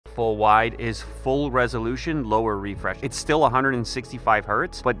full wide is full resolution, lower refresh. It's still 165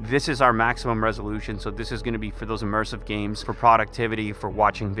 hertz, but this is our maximum resolution. So this is going to be for those immersive games, for productivity, for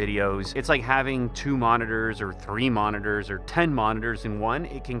watching videos. It's like having 2 monitors or 3 monitors or 10 monitors in one.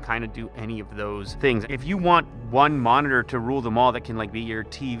 It can kind of do any of those things. If you want one monitor to rule them all, that can like be your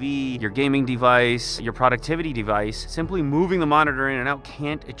TV, your gaming device, your productivity device, simply moving the monitor in and out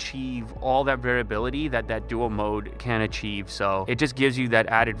can't achieve all that variability that dual mode can achieve. So it just gives you that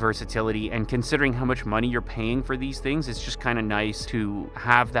added versatility, and considering how much money you're paying for these things, it's just kind of nice to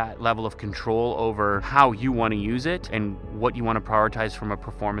have that level of control over how you want to use it and what you want to prioritize from a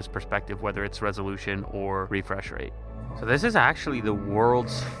performance perspective, whether it's resolution or refresh rate. So this is actually the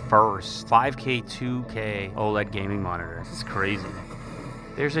world's first 5K 2K OLED gaming monitor. This is crazy.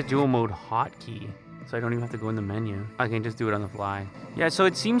 There's a dual mode hotkey, so I don't even have to go in the menu. I can just do it on the fly. Yeah, so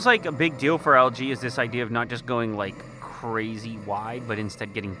it seems like a big deal for LG is this idea of not just going like crazy wide, but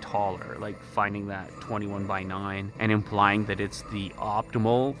instead getting taller, like finding that 21:9 and implying that it's the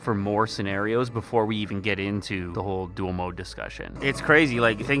optimal for more scenarios before we even get into the whole dual mode discussion. It's crazy,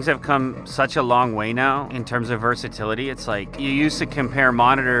 like things have come such a long way now in terms of versatility. It's like you used to compare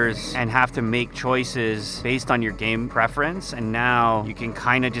monitors and have to make choices based on your game preference, and now you can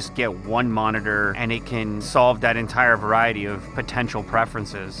kind of just get one monitor and it can solve that entire variety of potential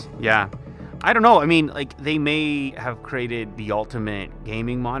preferences. Yeah. I don't know. I mean, like, they may have created the ultimate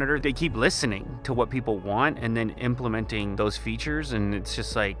gaming monitor. They keep listening to what people want and then implementing those features. And it's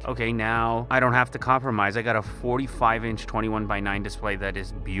just like, okay, now I don't have to compromise. I got a 45-inch 21:9 display that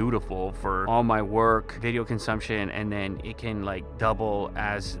is beautiful for all my work, video consumption, and then it can like double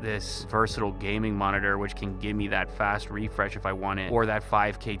as this versatile gaming monitor, which can give me that fast refresh if I want it, or that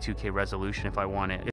 5K 2K resolution if I want it.